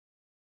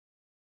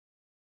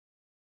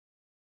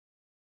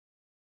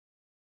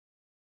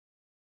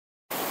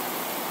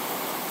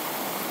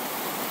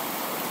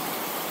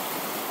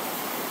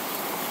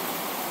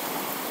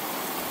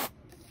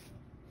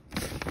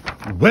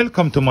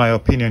Welcome to My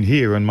Opinion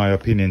here on My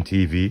Opinion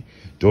TV.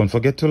 Don't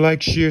forget to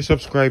like, share,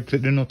 subscribe,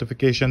 click the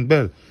notification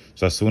bell.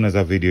 So as soon as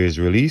a video is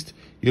released,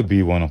 you'll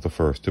be one of the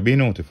first to be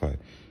notified.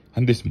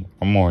 And this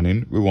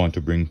morning, we want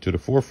to bring to the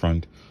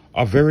forefront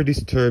a very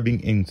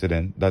disturbing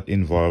incident that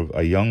involved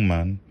a young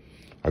man,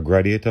 a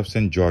graduate of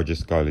St.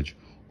 George's College,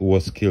 who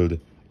was killed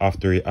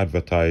after he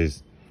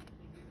advertised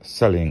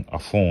selling a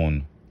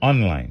phone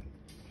online.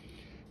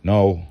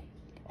 Now,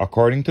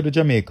 according to the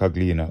Jamaica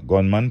Gleaner,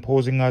 gunmen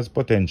posing as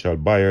potential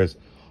buyers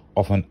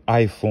of an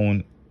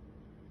iPhone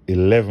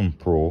 11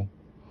 Pro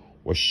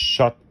was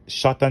shot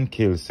and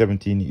killed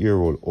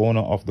 17-year-old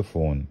owner of the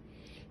phone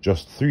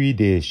just 3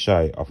 days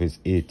shy of his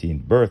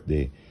 18th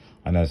birthday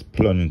and has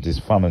plunged his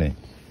family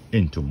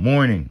into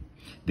mourning.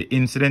 The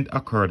incident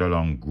occurred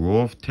along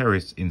Grove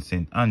Terrace in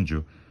St.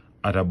 Andrew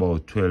at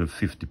about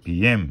 12:50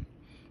 p.m.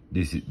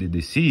 The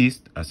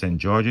deceased, a St.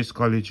 George's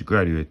College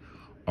graduate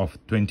of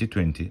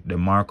 2020,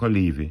 DeMarco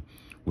Levy,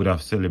 would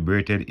have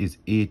celebrated his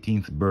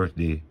 18th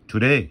birthday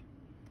today.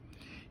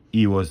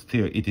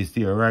 It is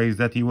theorized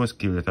that he was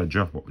killed at a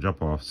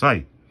drop-off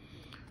site.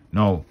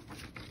 Now,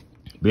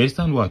 based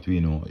on what we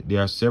know,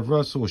 there are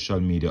several social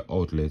media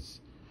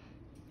outlets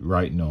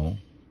right now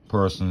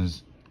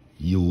persons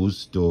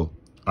use to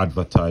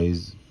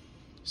advertise,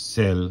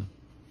 sell.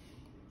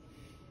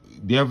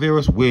 There are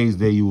various ways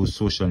they use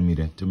social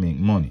media to make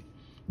money.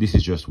 This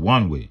is just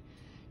one way.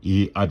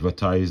 He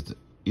advertised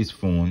his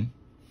phone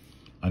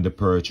and the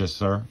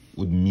purchaser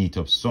would meet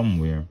up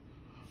somewhere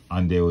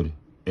and they would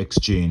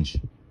exchange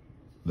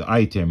the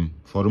item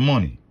for the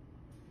money.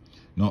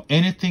 Now,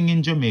 anything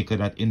in Jamaica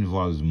that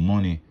involves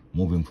money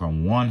moving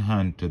from one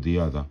hand to the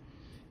other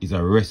is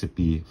a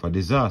recipe for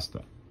disaster.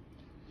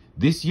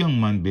 This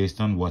young man, based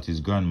on what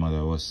his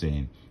grandmother was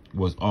saying,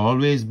 was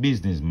always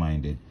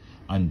business-minded,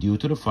 and due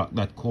to the fact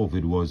that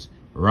COVID was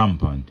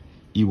rampant,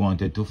 he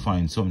wanted to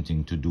find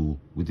something to do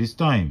with his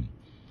time.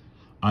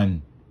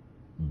 And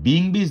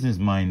being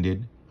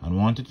business-minded and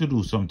wanted to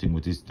do something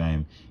with his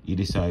time, he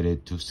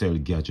decided to sell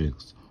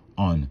gadgets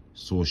on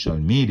social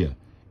media.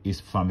 His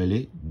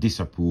family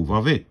disapproved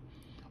of it.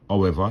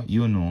 However,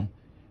 you know,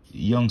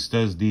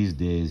 youngsters these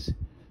days,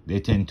 they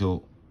tend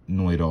to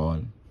know it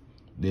all.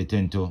 They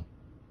tend to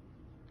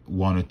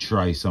want to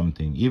try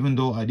something. Even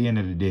though at the end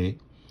of the day,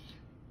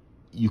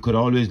 you could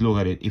always look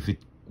at it. If it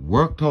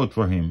worked out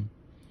for him,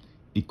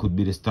 it could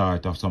be the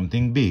start of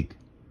something big.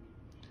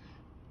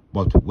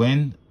 But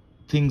when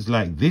things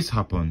like this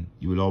happen,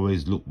 you will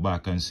always look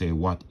back and say,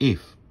 what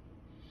if?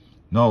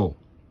 Now,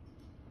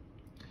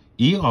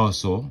 he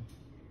also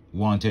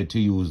wanted to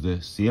use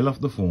the sale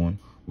of the phone,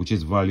 which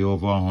is valued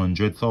over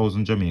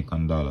 100,000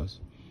 Jamaican dollars,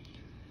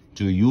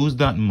 to use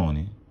that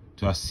money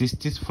to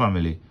assist his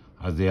family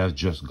as they have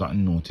just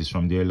gotten notice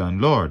from their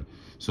landlord.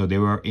 So they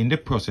were in the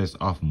process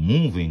of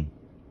moving,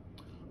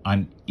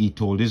 and he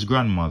told his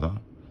grandmother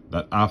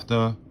that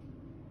after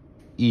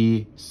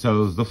he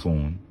sells the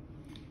phone,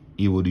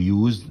 he would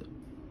use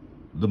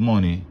the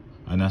money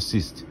and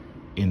assist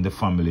in the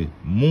family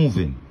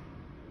moving.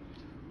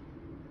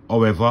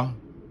 However,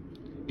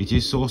 it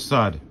is so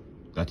sad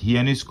that he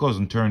and his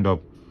cousin turned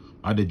up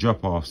at the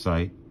drop-off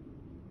site,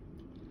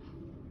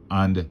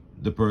 and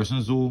the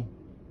persons who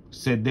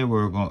said they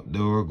were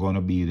going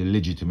to be the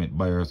legitimate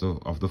buyers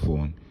of the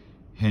phone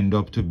end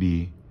up to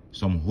be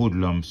some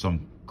hoodlums,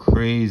 some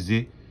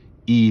crazy,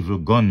 evil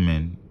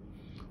gunmen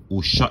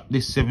who shot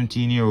this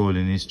 17-year-old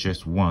in his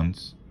chest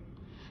once,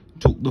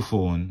 took the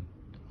phone,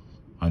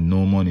 and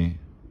no money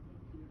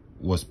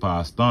was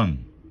passed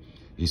on.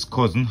 His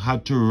cousin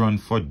had to run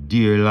for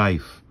dear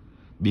life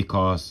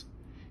because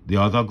the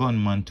other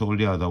gunman told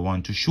the other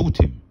one to shoot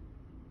him.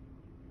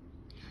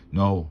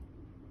 Now,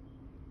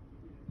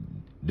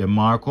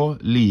 DeMarco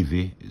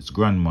Levy, his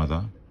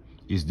grandmother,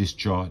 is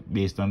distraught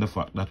based on the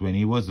fact that when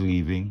he was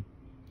leaving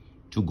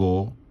to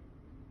go,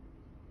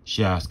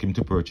 she asked him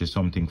to purchase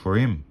something for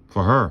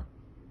her.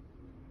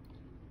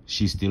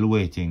 She's still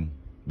waiting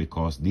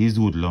because these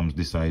hoodlums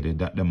decided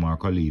that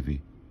DeMarco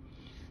Levy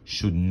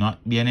should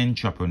not be an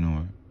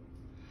entrepreneur,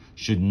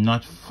 should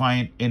not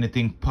find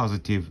anything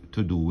positive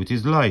to do with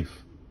his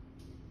life.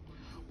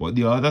 But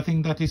the other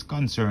thing that is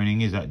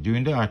concerning is that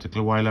during the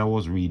article while I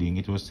was reading,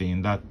 it was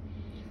saying that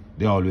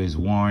they always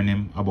warn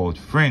him about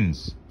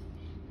friends.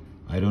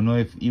 I don't know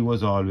if he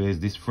was always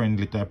this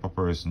friendly type of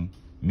person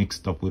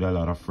mixed up with a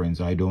lot of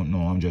friends. I don't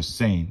know, I'm just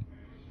saying.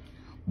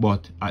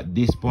 But at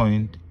this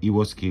point, he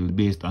was killed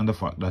based on the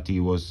fact that he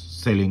was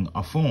selling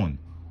a phone.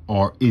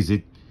 Or is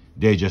it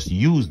they just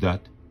used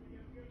that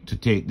to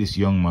take this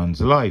young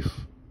man's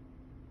life?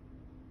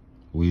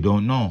 We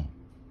don't know.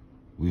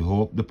 We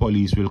hope the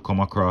police will come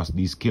across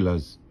these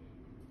killers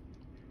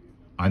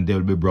and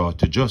they'll be brought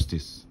to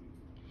justice.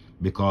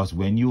 Because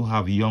when you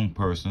have young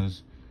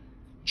persons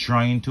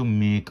trying to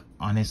make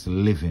honest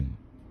living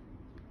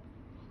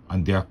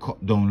and they're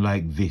cut down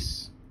like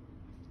this,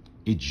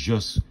 it's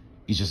just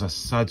a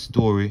sad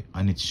story,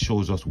 and it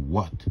shows us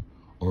what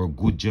our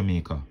good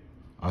Jamaica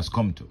has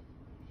come to.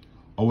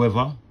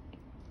 However,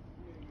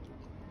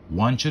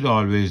 One should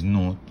always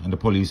note, and the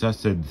police has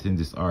said this in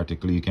this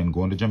article, you can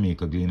go on the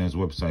Jamaica Gleaner's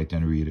website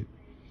and read it.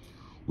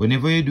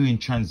 Whenever you're doing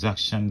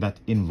transaction that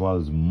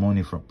involves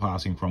money from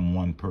passing from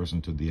one person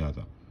to the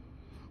other,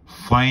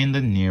 find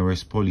the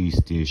nearest police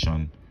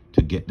station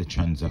to get the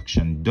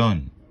transaction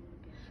done,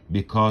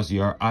 because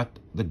you're at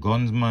the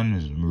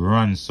gunman's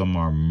ransom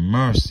or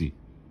mercy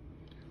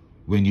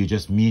when you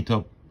just meet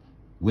up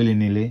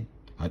willy-nilly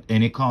at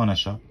any corner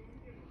shop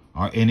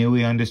or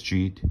anywhere on the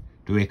street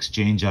to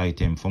exchange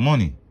item for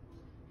money.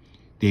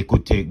 They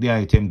could take the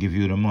item, give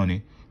you the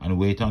money, and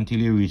wait until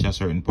you reach a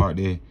certain part,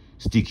 they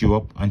stick you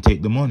up and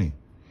take the money.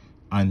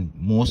 And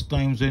most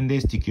times when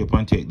they stick you up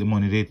and take the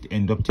money, they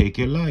end up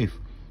taking your life,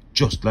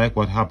 just like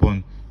what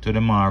happened to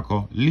the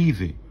Marco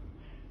Levy.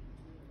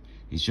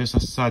 It's just a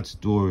sad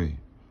story,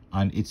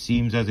 and it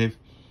seems as if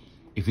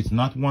it's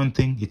not one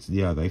thing, it's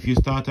the other. If you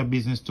start a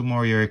business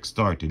tomorrow, you're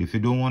extorted. If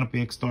you don't want to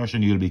pay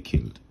extortion, you'll be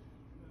killed.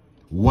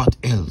 What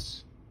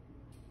else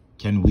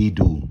can we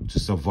do to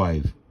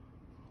survive?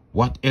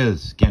 What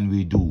else can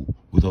we do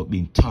without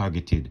being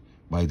targeted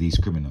by these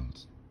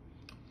criminals?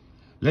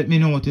 Let me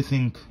know what you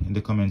think in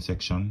the comment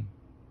section.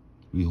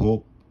 We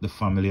hope the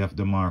family of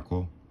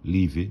DeMarco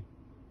Levy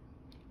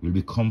will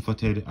be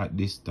comforted at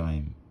this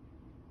time.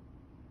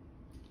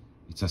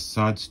 It's a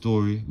sad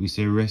story. We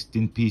say rest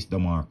in peace,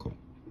 DeMarco.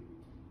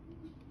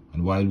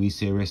 And while we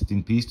say rest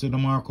in peace to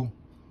DeMarco,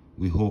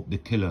 we hope the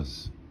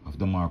killers of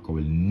DeMarco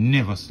will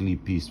never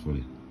sleep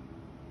peacefully.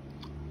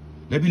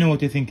 Let me know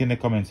what you think in the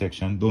comment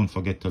section. Don't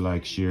forget to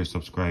like, share,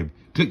 subscribe.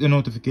 Click the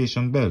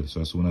notification bell so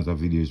as soon as a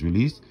video is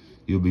released,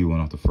 you'll be one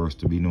of the first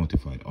to be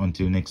notified.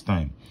 Until next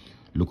time,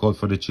 look out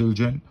for the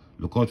children,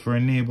 look out for a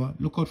neighbor,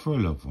 look out for a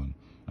loved one.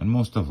 And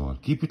most of all,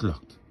 keep it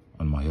locked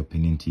on My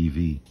Opinion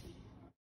TV.